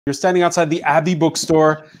You're standing outside the Abbey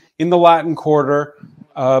Bookstore in the Latin Quarter.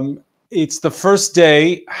 It's the first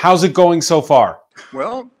day. How's it going so far?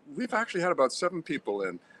 Well, we've actually had about 7 people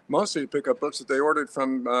in, mostly to pick up books that they ordered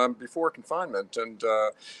from before confinement. And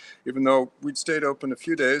even though we'd stayed open a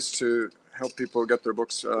few days to help people get their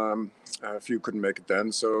books, a few couldn't make it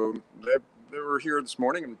then. So they were here this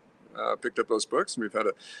morning and picked up those books. And we've had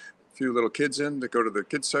a few little kids in to go to the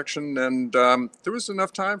kids section. And there was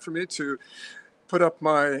enough time for me to put up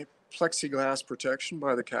my plexiglass protection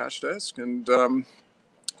by the cash desk. And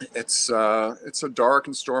it's a dark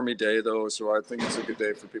and stormy day, though, so I think it's a good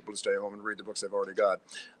day for people to stay home and read the books they've already got.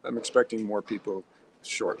 I'm expecting more people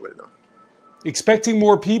shortly, though. Expecting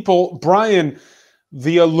more people. Brian,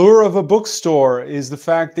 the allure of a bookstore is the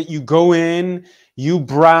fact that you go in, you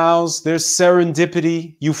browse, there's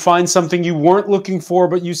serendipity, you find something you weren't looking for,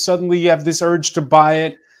 but you suddenly have this urge to buy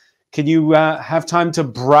it. Can you have time to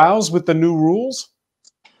browse with the new rules?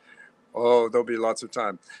 Oh, there'll be lots of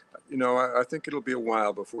time. You know, I think it'll be a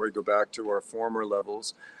while before we go back to our former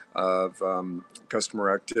levels of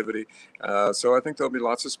customer activity. So I think there'll be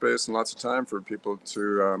lots of space and lots of time for people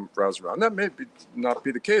to browse around. That may not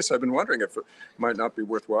be the case. I've been wondering if it might not be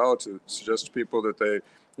worthwhile to suggest to people that they,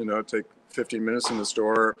 take 15 minutes in the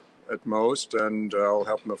store at most, and I'll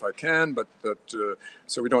help them if I can, but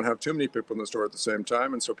so we don't have too many people in the store at the same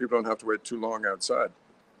time, and so people don't have to wait too long outside.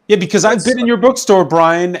 Yeah, because I've been in your bookstore,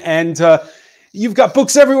 Brian, and you've got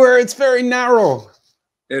books everywhere. It's very narrow.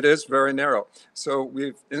 It is very narrow. So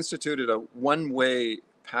we've instituted a one-way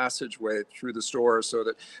passageway through the store so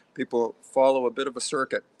that people follow a bit of a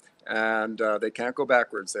circuit, and they can't go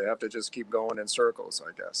backwards. They have to just keep going in circles,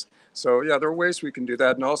 I guess. So yeah, there are ways we can do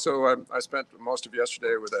that. And also I spent most of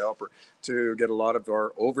yesterday with a helper to get a lot of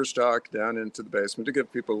our overstock down into the basement to give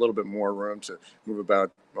people a little bit more room to move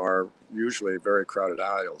about our usually very crowded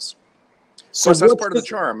aisles. So of course, that's part of the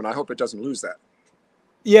charm, and I hope it doesn't lose that.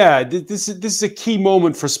 Yeah, this is a key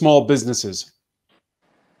moment for small businesses.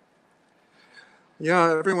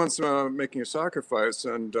 Yeah, everyone's making a sacrifice,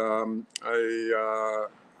 and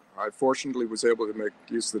I fortunately was able to make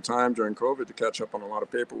use of the time during COVID to catch up on a lot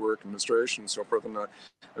of paperwork, administration, and so forth, and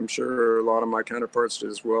I'm sure a lot of my counterparts did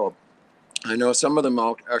as well. I know some of them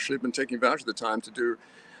actually have been taking advantage of the time to do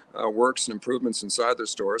works and improvements inside their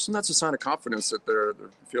stores, and that's a sign of confidence that they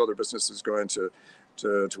feel their business is going to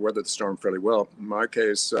weather the storm fairly well. In my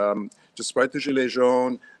case, despite the Gilets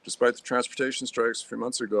jaunes, despite the transportation strikes a few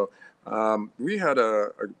months ago, we had a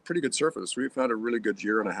pretty good surface. We've had a really good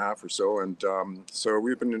year and a half or so, and so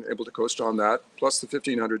we've been able to coast on that. Plus the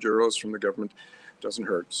 1,500 euros from the government doesn't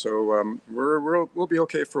hurt. So we'll be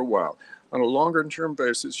okay for a while. On a longer-term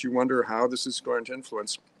basis, you wonder how this is going to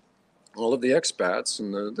influence all of the expats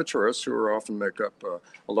and the tourists who often make up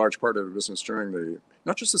a large part of the business during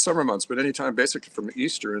not just the summer months, but any time basically from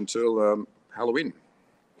Easter until Halloween.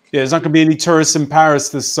 Yeah, there's not going to be any tourists in Paris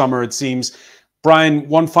this summer, it seems. Brian,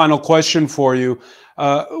 one final question for you.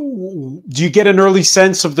 Do you get an early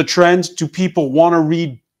sense of the trend? Do people want to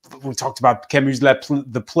read? We talked about Camus'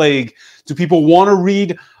 The Plague. Do people want to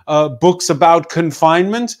read books about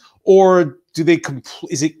confinement, or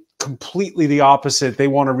is it completely the opposite? They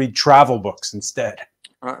want to read travel books instead.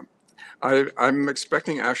 I'm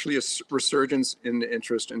expecting actually a resurgence in the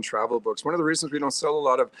interest in travel books. One of the reasons we don't sell a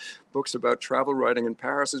lot of books about travel writing in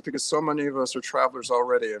Paris is because so many of us are travelers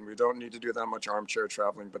already, and we don't need to do that much armchair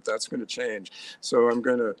traveling, but that's going to change. So I'm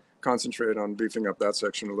going to concentrate on beefing up that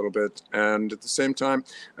section a little bit. And at the same time,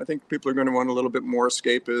 I think people are going to want a little bit more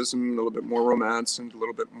escapism, a little bit more romance, and a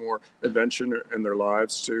little bit more adventure in their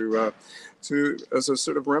lives as a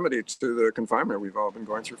sort of remedy to the confinement we've all been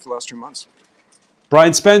going through for the last 2 months.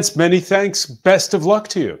 Brian Spence, many thanks. Best of luck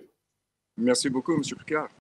to you. Merci beaucoup, Monsieur Picard.